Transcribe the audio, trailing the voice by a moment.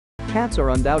Cats are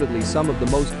undoubtedly some of the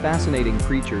most fascinating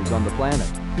creatures on the planet.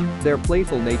 Their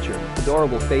playful nature,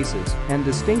 adorable faces, and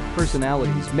distinct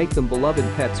personalities make them beloved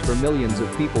pets for millions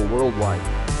of people worldwide.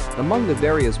 Among the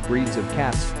various breeds of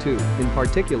cats, two, in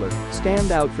particular,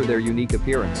 stand out for their unique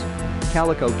appearance: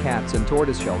 Calico cats and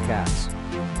Tortoiseshell cats.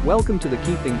 Welcome to the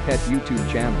Keeping Pet YouTube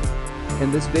channel.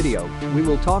 In this video, we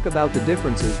will talk about the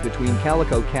differences between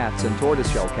Calico cats and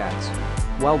Tortoiseshell cats.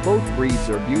 While both breeds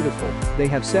are beautiful, they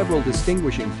have several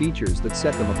distinguishing features that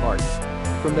set them apart.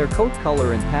 From their coat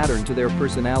color and pattern to their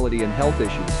personality and health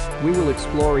issues, we will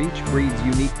explore each breed's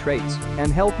unique traits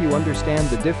and help you understand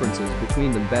the differences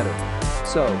between them better.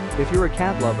 So, if you're a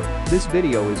cat lover, this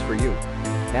video is for you.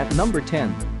 At number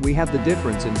 10, we have the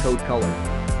difference in coat color.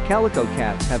 Calico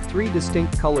cats have three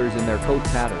distinct colors in their coat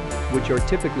pattern, which are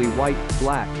typically white,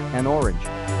 black, and orange.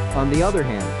 On the other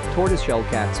hand, Tortoiseshell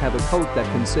cats have a coat that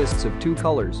consists of two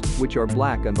colors, which are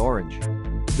black and orange.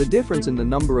 The difference in the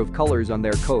number of colors on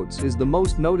their coats is the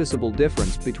most noticeable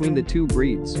difference between the two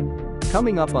breeds.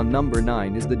 Coming up on number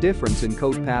 9 is the difference in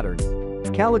coat pattern.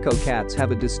 Calico cats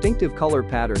have a distinctive color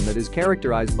pattern that is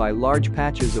characterized by large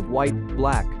patches of white,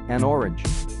 black, and orange.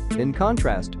 In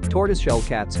contrast, Tortoiseshell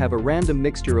cats have a random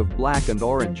mixture of black and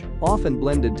orange, often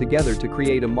blended together to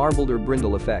create a marbled or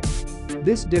brindle effect.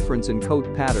 This difference in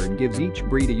coat pattern gives each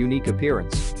breed a unique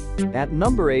appearance. At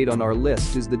number 8 on our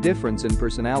list is the difference in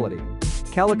personality.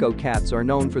 Calico cats are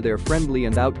known for their friendly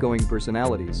and outgoing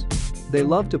personalities. They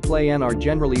love to play and are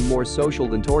generally more social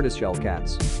than Tortoiseshell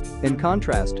cats. In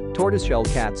contrast, Tortoiseshell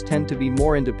cats tend to be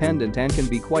more independent and can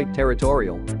be quite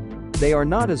territorial. They are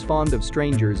not as fond of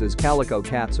strangers as Calico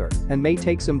cats are and may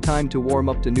take some time to warm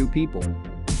up to new people.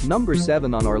 Number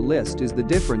 7 on our list is the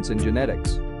difference in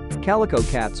genetics. Calico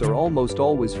cats are almost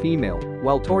always female,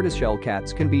 while Tortoiseshell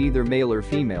cats can be either male or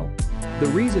female. The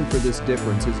reason for this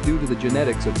difference is due to the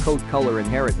genetics of coat color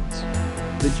inheritance.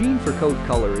 The gene for coat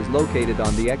color is located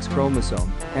on the X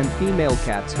chromosome, and female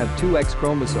cats have two X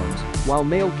chromosomes, while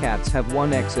male cats have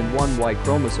one X and one Y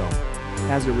chromosome.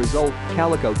 As a result,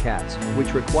 Calico cats,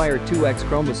 which require two X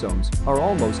chromosomes, are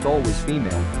almost always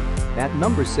female. At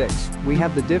number 6, we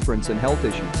have the difference in health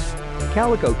issues.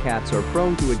 Calico cats are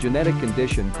prone to a genetic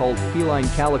condition called Feline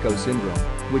calico syndrome,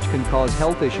 which can cause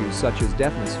health issues such as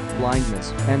deafness,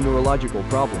 blindness, and neurological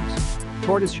problems.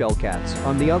 Tortoiseshell cats,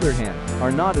 on the other hand,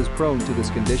 are not as prone to this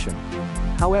condition.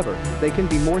 However, they can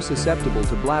be more susceptible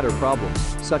to bladder problems,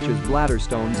 such as bladder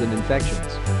stones and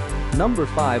infections. Number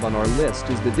 5 on our list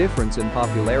is the difference in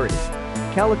popularity.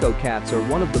 Calico cats are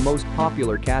one of the most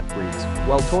popular cat breeds,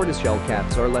 while Tortoiseshell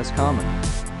cats are less common.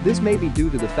 This may be due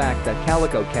to the fact that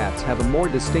Calico cats have a more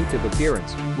distinctive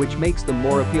appearance, which makes them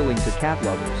more appealing to cat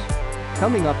lovers.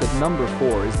 Coming up at number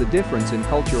 4 is the difference in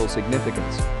cultural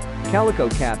significance. Calico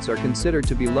cats are considered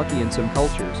to be lucky in some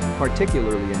cultures,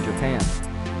 particularly in Japan.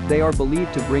 They are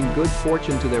believed to bring good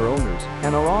fortune to their owners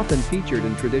and are often featured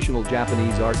in traditional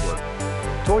Japanese artwork.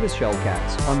 Tortoiseshell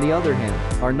cats, on the other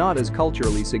hand, are not as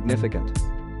culturally significant.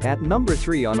 At number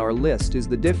 3 on our list is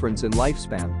the difference in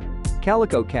lifespan.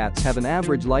 Calico cats have an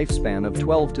average lifespan of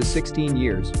 12 to 16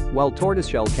 years, while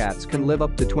Tortoiseshell cats can live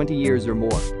up to 20 years or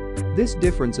more. This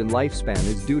difference in lifespan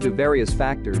is due to various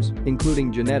factors,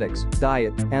 including genetics,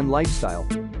 diet, and lifestyle.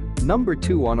 Number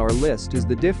 2 on our list is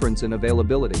the difference in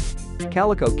availability.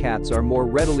 Calico cats are more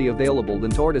readily available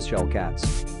than Tortoiseshell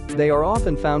cats. They are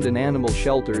often found in animal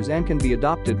shelters and can be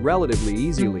adopted relatively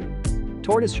easily.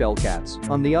 Tortoiseshell cats,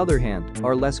 on the other hand,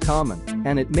 are less common,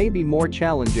 and it may be more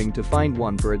challenging to find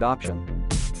one for adoption.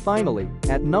 Finally,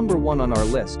 at number 1 on our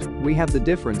list, we have the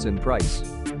difference in price.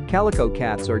 Calico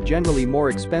cats are generally more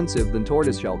expensive than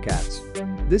Tortoiseshell cats.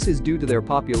 This is due to their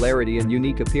popularity and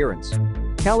unique appearance.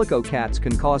 Calico cats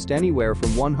can cost anywhere from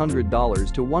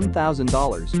 $100 to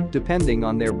 $1,000, depending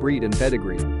on their breed and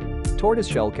pedigree.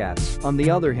 Tortoiseshell cats, on the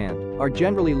other hand, are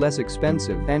generally less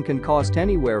expensive and can cost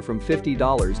anywhere from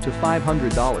 $50 to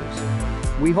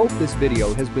 $500. We hope this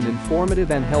video has been informative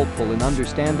and helpful in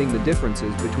understanding the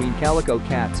differences between Calico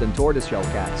cats and Tortoiseshell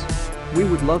cats. We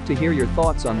would love to hear your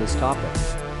thoughts on this topic.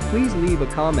 Please leave a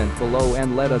comment below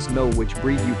and let us know which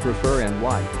breed you prefer and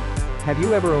why. Have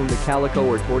you ever owned a Calico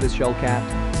or Tortoiseshell cat?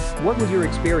 What was your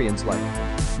experience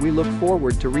like? We look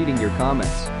forward to reading your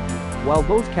comments. While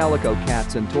both Calico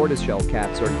cats and Tortoiseshell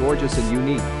cats are gorgeous and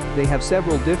unique, they have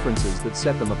several differences that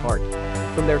set them apart.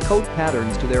 From their coat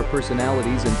patterns to their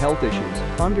personalities and health issues,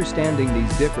 understanding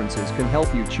these differences can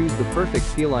help you choose the perfect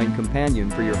feline companion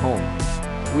for your home.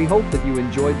 We hope that you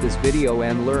enjoyed this video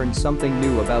and learned something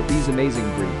new about these amazing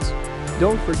breeds.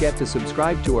 Don't forget to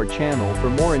subscribe to our channel for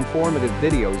more informative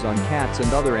videos on cats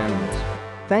and other animals.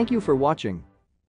 Thank you for watching.